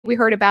we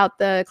heard about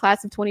the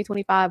class of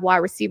 2025 wide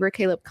receiver,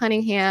 Caleb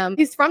Cunningham.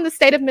 He's from the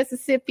state of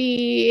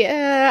Mississippi.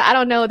 I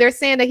don't know. They're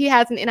saying that he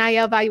has an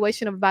NIL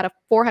valuation of about a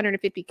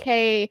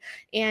 $450K.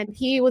 And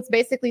he was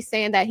basically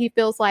saying that he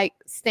feels like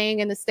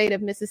staying in the state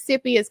of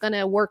Mississippi is going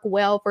to work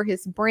well for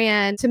his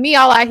brand. To me,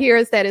 all I hear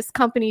is that it's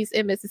companies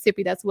in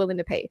Mississippi that's willing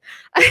to pay.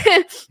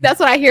 That's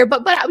what I hear.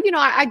 But you know,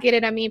 I get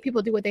it. I mean,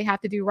 people do what they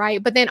have to do,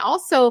 right? But then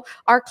also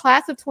our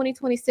class of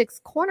 2026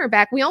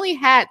 cornerback, we only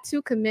had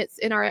 2 commits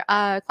in our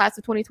class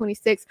of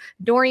 2026.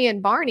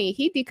 Dorian Barney,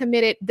 he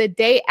decommitted the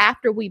day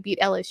after we beat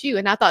LSU.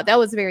 And I thought that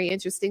was very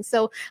interesting.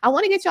 So I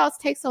want to get y'all's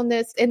takes on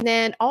this. And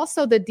then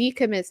also the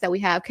decommits that we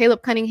have,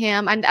 Caleb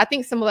Cunningham. And I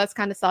think some of us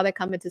kind of saw that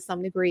coming to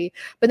some degree.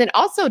 But then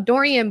also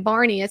Dorian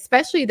Barney,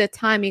 especially the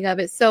timing of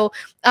it. So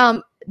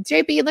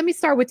JB, let me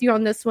start with you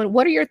on this one.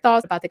 What are your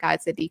thoughts about the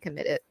guys that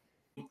decommitted?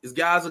 These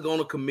guys are going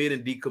to commit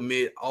and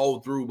decommit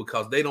all through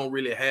because they don't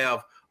really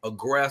have a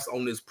grasp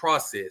on this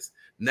process.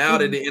 Now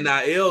that the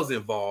NIL's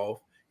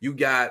involved, you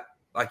got,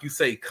 like you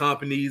say,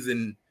 companies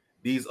and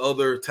these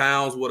other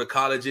towns where the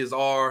colleges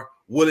are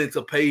willing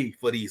to pay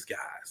for these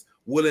guys,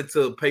 willing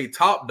to pay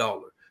top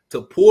dollar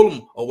to pull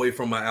them away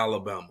from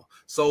Alabama.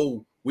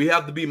 So we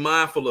have to be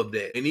mindful of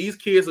that. And these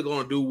kids are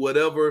going to do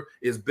whatever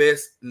is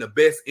best in the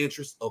best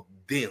interest of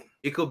them.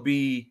 It could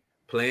be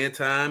playing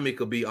time. It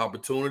could be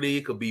opportunity.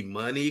 It could be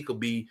money. It could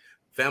be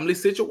family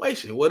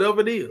situation, whatever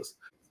it is.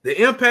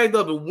 The impact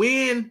of the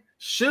win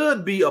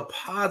should be a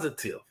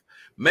positive.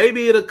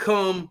 Maybe it'll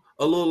come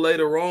a little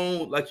later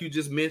on. Like you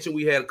just mentioned,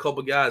 we had a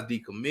couple guys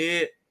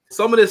decommit.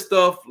 Some of this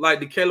stuff, like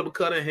the Caleb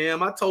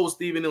Cunningham, I told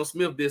Stephen M.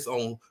 Smith this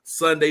on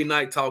Sunday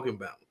night talking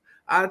about it.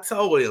 I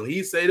told him,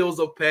 he said it was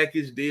a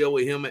package deal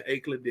with him and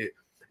Akylin Dear.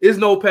 It's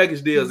no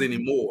package deals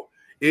anymore.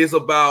 It's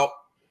about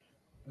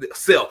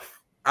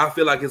self. I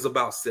feel like it's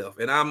about self.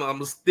 And I'm going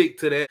to stick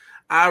to that.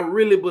 I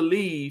really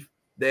believe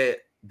that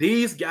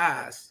these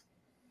guys,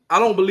 I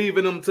don't believe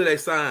in them until they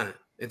sign,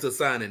 until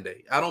signing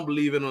day. I don't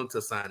believe in them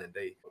until signing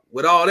day.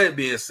 With all that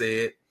being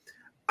said,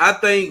 I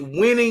think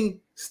winning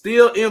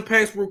still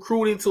impacts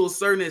recruiting to a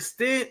certain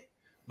extent,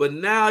 but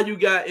now you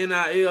got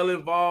NIL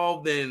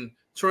involved and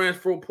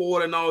transfer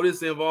portal and all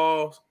this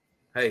involves.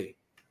 Hey,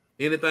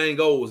 anything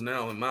goes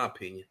now, in my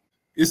opinion.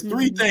 It's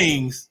 3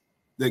 things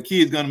that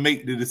kids gonna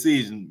make the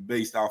decision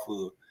based off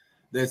of.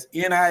 That's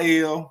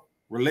NIL,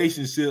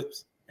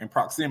 relationships, and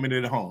proximity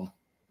to home.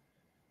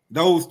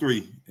 Those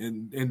 3,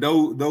 and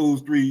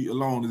those 3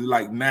 alone is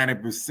like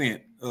 90%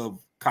 of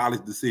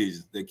college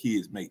decisions that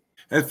kids make.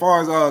 As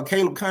far as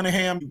Caleb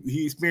Cunningham,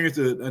 he experienced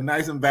a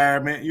nice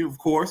environment. Of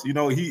course, you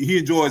know, he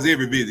enjoys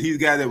every visit. He's a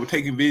guy that would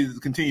take visits,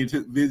 continue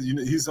to visit. You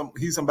know,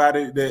 he's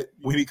somebody that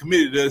when he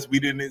committed to us, we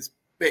didn't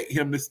expect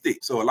him to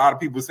stick. So a lot of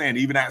people are saying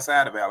even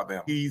outside of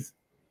Alabama, he's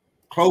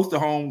close to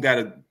home, got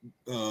a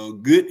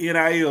good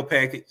NIL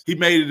package. He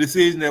made a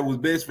decision that was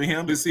best for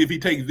him. Let's see if he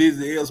takes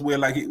visits elsewhere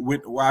like he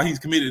went while he's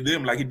committed to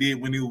them, like he did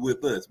when he was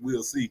with us.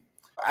 We'll see.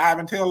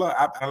 Ivan Taylor,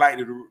 I like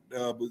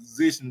the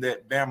position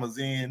that Bama's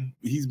in.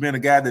 He's been a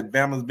guy that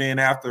Bama's been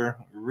after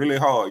really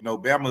hard. You know,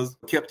 Bama's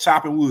kept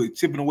chopping wood,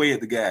 chipping away at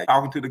the guy,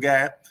 talking to the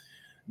guy,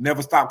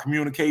 never stopped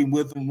communicating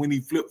with him when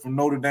he flipped from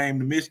Notre Dame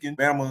to Michigan.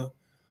 Bama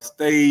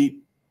stayed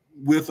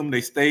with him.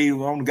 They stayed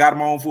on, got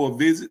him on for a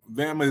visit.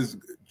 Bama is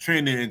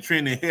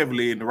trending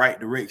heavily in the right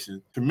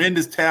direction.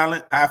 Tremendous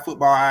talent, high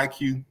football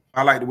IQ.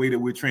 I like the way that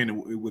we're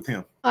training with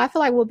him. I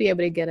feel like we'll be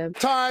able to get him.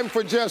 Time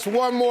for just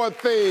one more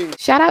thing.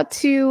 Shout out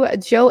to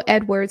Joe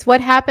Edwards.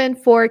 What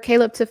happened for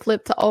Caleb to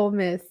flip to Ole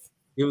Miss?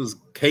 It was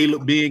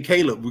Caleb being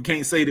Caleb. We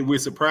can't say that we're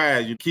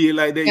surprised. You kid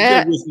like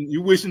that,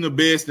 you wishing the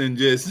best and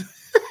just.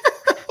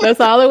 That's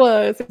all it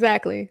was.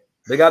 Exactly.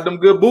 They got them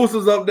good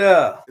boosters up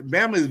there.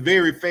 Bama is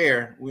very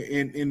fair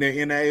in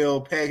their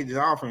NIL package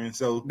offering.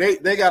 So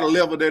they got a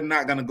level they're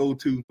not going to go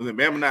to.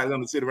 Bama not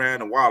going to sit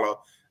around and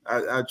wallow.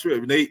 I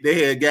trip.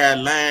 They had guys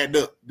lined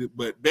up,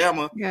 but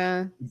Bama,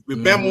 if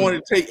Bama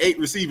wanted to take 8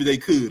 receivers, they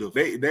could have.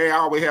 They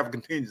always have a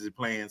contingency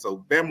plan,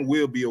 so Bama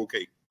will be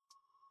okay.